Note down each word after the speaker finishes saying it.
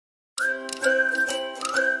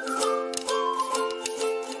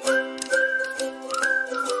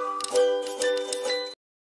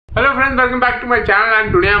friends, welcome back to my channel,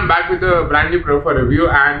 and today I'm back with a brand new product for review.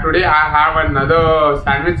 And today I have another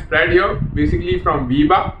sandwich spread here, basically from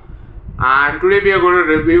Veeba. And today we are going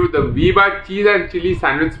to review the Veeba cheese and chili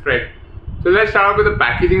sandwich spread. So let's start off with the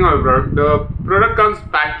packaging of the product. The product comes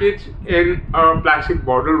packaged in a plastic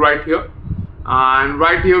bottle right here, and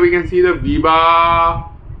right here we can see the Veeba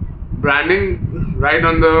branding right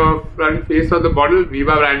on the front face of the bottle.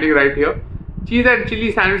 Veeba branding right here. Cheese and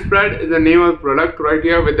chili sandwich spread is the name of the product right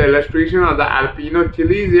here, with the illustration of the Alpino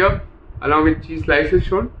chilies here along with cheese slices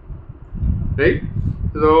shown, right?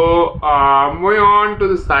 So moving on to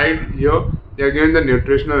the side here, they are given the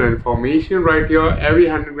nutritional information right here. Every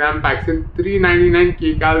 100 gram packs in 399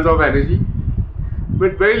 kcals of energy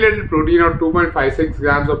with very little protein, or 2.56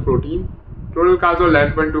 grams of protein. Total carbs of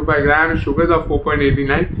 11.25 grams, sugars of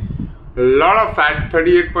 4.89, a lot of fat,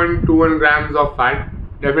 38.21 grams of fat.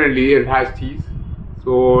 Definitely it has cheese,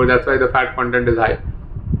 so that's why the fat content is high.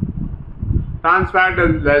 Trans fat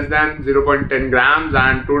is less than 0.10 grams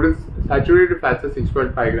and total saturated fats is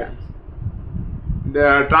 6.5 grams.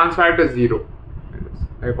 The trans fat is zero,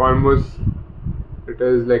 like almost, it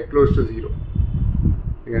is like close to zero,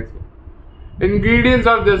 you can see. Ingredients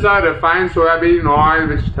of this are refined soyabean oil,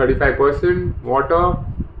 which is 35%, water,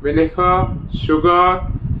 vinegar, sugar,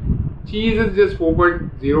 cheese is just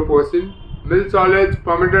 4.0%, milk solids,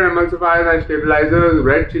 fermented emulsifiers and stabilizers,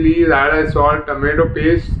 red chilies, iodized salt, tomato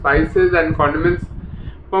paste, spices and condiments,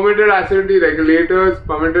 fermented acidity regulators,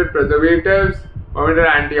 fermented preservatives, fermented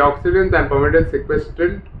antioxidants and fermented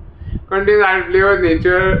sequestrant. Contains added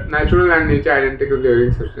flavors, natural and nature identical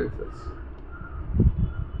flavoring substances.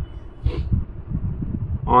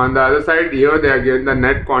 On the other side here, they are given the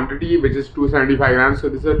net quantity, which is 275 grams. So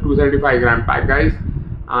this is a 275 gram pack, guys.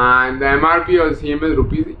 And the MRP of the same is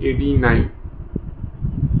 ₹89.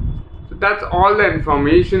 So that's all the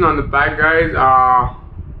information on the pack, guys.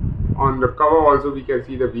 On the cover also we can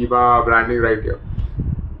see the Veeba branding right here.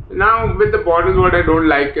 Now with the bottles, what I don't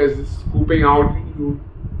like is scooping out. You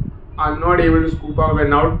are not able to scoop out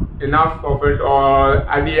enough of it, or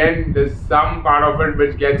at the end there's some part of it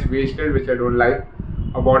which gets wasted, which I don't like.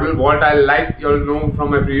 A bottle, what I like, you'll know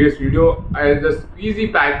from my previous video, is the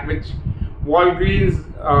squeezy pack which Walgreens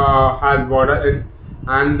has bought in,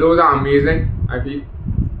 and those are amazing, I feel.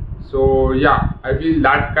 So yeah, I feel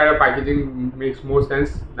that kind of packaging makes more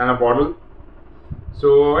sense than a bottle.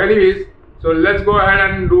 So anyways, so let's go ahead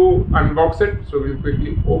and unbox it. So we'll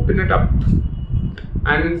quickly open it up,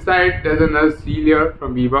 and inside there's another seal here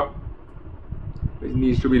from Veeba which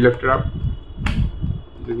needs to be lifted up.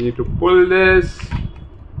 You need to pull this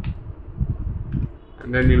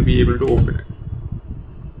and then you'll be able to open it.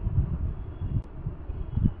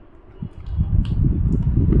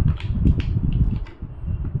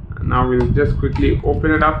 Now we'll just quickly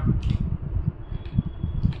open it up.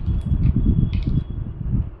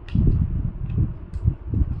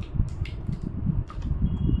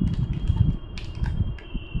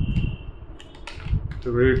 It's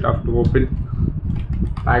very tough to open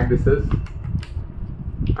pack this is.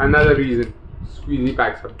 Another reason squeezy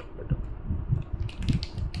packs are better.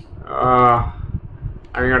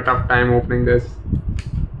 Having a tough time opening this.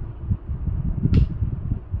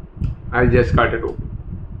 I'll just cut it open.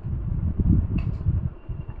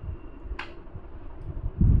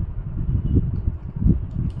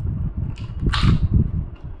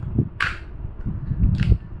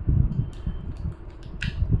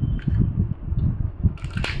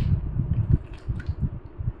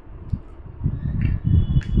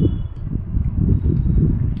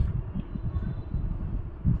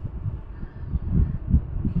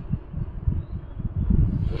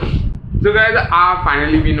 So guys, I have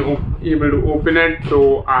finally been able to open it.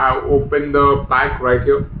 So I have opened the pack right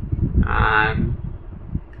here, and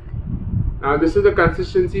now this is the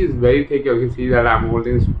consistency. Is very thick. You can see that I'm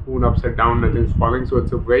holding the spoon upside down, nothing's falling. So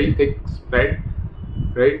it's a very thick spread,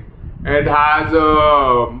 right? It has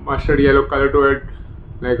a mustard yellow color to it,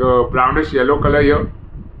 like a brownish yellow color here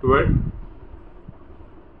to it,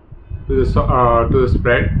 to the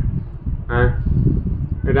spread, and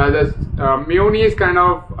it has a mayonnaise kind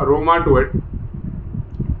of aroma to it,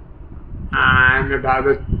 and it has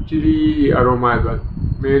a chili aroma as well.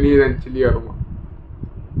 Mayonnaise and chili aroma.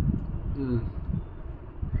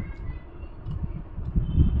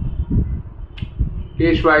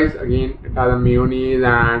 Taste wise, again, it has a mayonnaise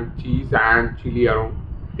and cheese and chili aroma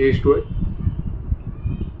taste to it.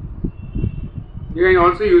 You can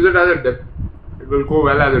also use it as a dip. It will go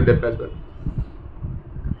well as a dip as well.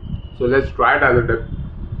 So let's try it as a dip.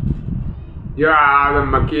 Here I have the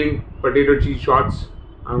McCain potato cheese shots.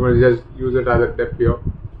 I'm going to just use it as a dip here.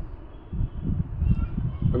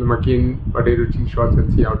 The the McCain potato cheese shots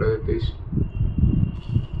and see how does it taste.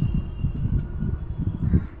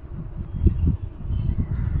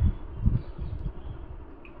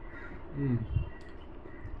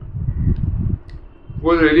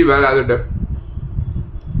 Goes really well as a dip.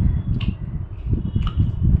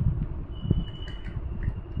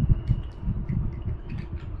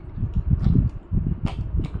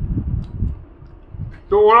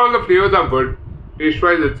 So overall the flavors are good. Taste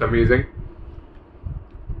wise it's amazing.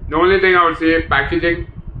 The only thing I would say,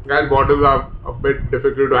 packaging, guys, bottles are a bit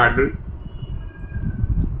difficult to handle.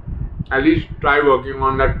 At least try working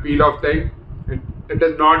on that peel off thing. It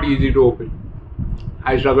is not easy to open.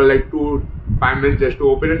 I struggle like 2-5 minutes just to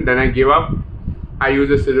open it, then I gave up. I use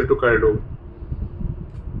a scissor to cut it open.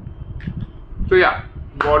 So yeah,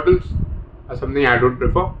 bottles are something I don't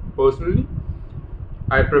prefer personally.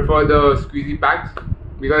 I prefer the squeezy packs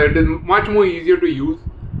because it is much more easier to use,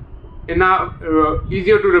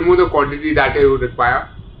 easier to remove the quantity that you require,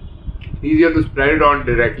 easier to spread it on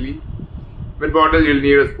directly. With bottles you'll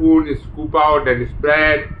need a spoon, you scoop out, then you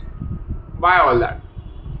spread. Why all that?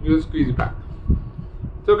 Use squeezy pack.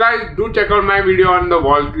 So guys, do check out my video on the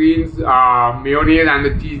Walgreens mayonnaise and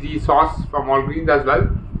the cheesy sauce from Walgreens as well.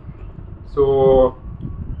 So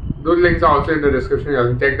those links are also in the description. You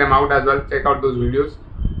can check them out as well. Check out those videos.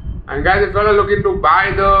 And guys, if you are looking to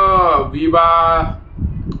buy the Veeba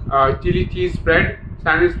chili cheese spread,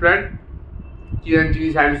 sandwich spread, cheese and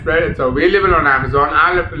chili sandwich spread, it's available on Amazon.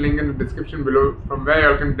 I'll have the link in the description below from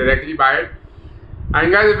where you can directly buy it.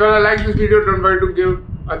 And guys, if you like this video, don't forget to give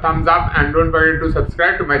a thumbs up and don't forget to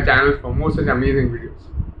subscribe to my channel for more such amazing videos.